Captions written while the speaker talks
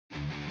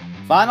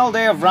Final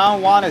day of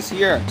round 1 is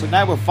here.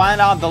 Tonight we'll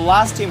find out the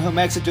last team who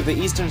makes it to the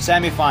Eastern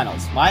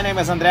semifinals. My name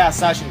is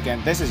Andreas Sashenko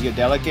and this is your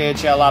daily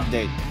KHL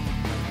update.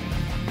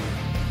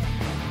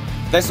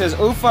 This is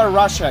Ufa,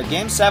 Russia.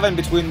 Game 7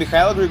 between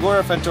Mikhail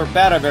Grigoriev and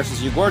Torpedo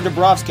versus Yegor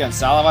Dubrovsky and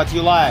Salavat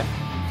Yulayev.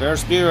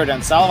 First period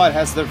and Salavat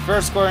has their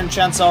first scoring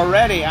chance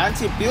already.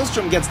 Ante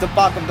Pilstrom gets the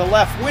puck on the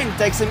left wing,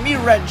 takes a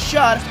mid-range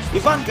shot.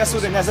 Ivan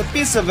Kasutin has a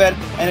piece of it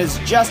and it's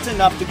just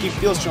enough to keep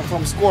Pilstrom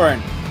from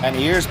scoring. And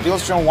here's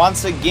Pilstrom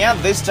once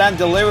again, this time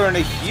delivering a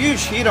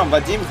huge hit on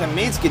Vadim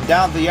Khamitsky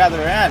down the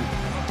other end.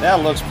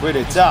 That looks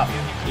pretty tough.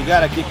 You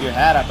gotta keep your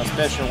head up,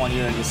 especially when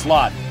you're in the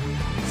slot.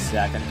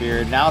 Second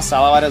period now,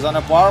 Salavat is on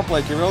a power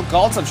play. Kirill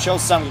Koltsov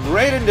shows some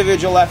great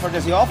individual effort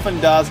as he often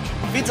does.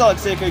 Feeds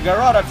Alexei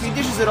Koigorodov, he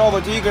dishes it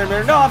over to Igor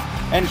Mirnov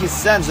and he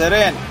sends it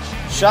in.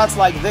 Shots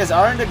like this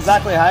aren't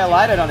exactly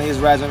highlighted on his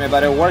resume,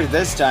 but it worked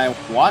this time.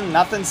 1-0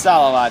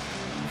 Salavat.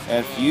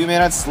 A few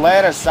minutes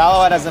later,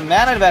 Salavat has a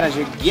man advantage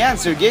again.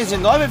 Sergei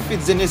Zinoviev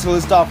feeds Denis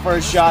Listov for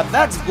a shot.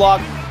 That's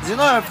blocked.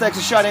 Zinoviev takes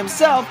a shot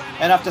himself,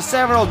 and after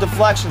several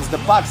deflections, the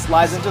puck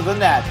slides into the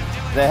net.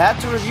 They had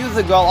to review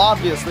the goal,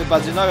 obviously,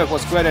 but Zinoviev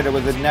was credited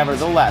with it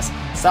nevertheless.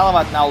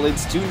 Salavat now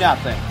leads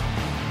 2-0.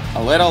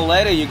 A little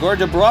later, Yegor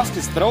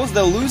Dubrovsky throws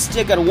the loose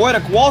stick at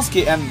Wojtek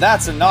Wolski, and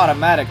that's an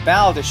automatic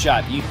penalty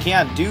shot. You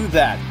can't do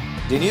that.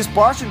 Denis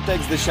Parshin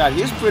takes the shot.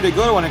 He's pretty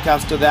good when it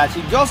comes to that.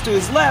 He goes to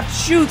his left,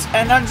 shoots,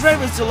 and Andrei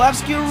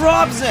Vasilevsky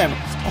robs him.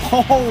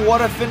 Oh, what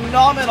a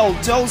phenomenal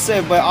toe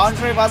save by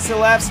Andrei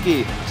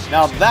Vasilevsky.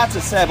 Now that's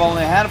a save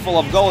only a handful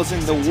of goals in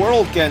the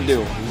world can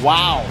do.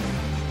 Wow.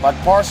 But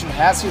Parshin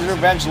has his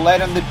revenge late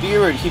in the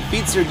period. He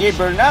beats Sergei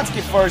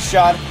Bernatsky for a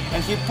shot,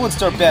 and he puts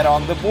Torpedo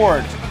on the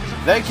board.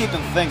 They're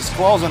keeping things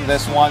close in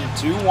this one,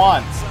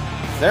 2-1.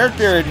 Third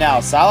period now,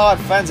 Salavat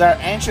fans are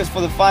anxious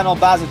for the final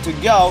buzzer to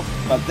go,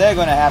 but they're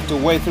gonna have to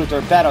wait through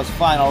Torpedo's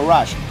final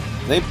rush.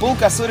 They pull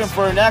Kasutin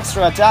for an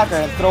extra attacker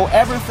and throw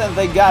everything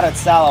they got at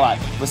Salavat.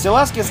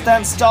 Vasilevsky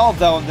stands tall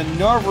though in the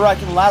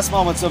nerve-wracking last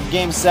moments of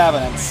Game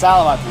 7 and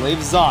Salavat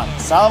lives on.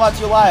 Salavat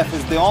Yulayev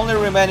is the only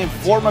remaining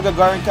former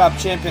Gagarin Cup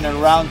champion in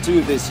round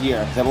 2 this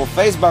year. They will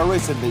face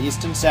Boris in the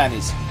Eastern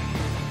semis.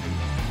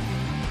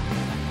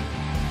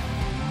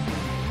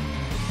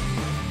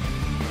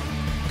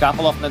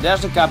 Couple of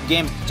Nadezhda Cup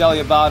games to tell you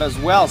about as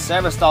well.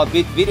 Severstal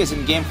beat Vitis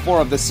in Game 4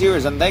 of the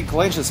series and they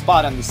clinch a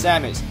spot in the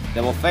semis.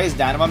 They will face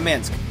Dynamo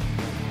Minsk.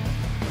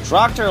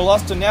 Traktor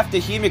lost to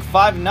Neftekhimik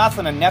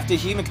 5-0 and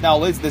Neftekhimik now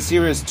leads the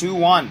series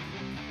 2-1.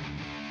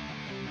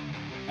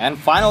 And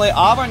finally,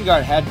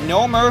 Avangard had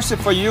no mercy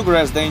for Yugra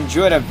as they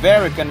enjoyed a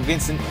very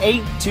convincing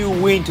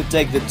 8-2 win to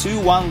take the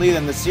 2-1 lead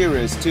in the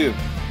series too.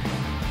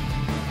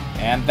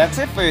 And that's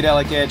it for your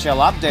daily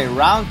KHL update.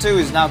 Round 2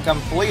 is now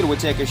complete. We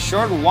take a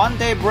short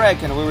one-day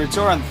break and we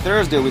return on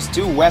Thursday with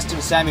 2 Western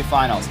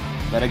semifinals.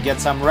 Better get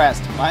some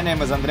rest. My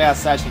name is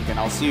Andreas Sashenko and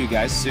I'll see you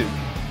guys soon.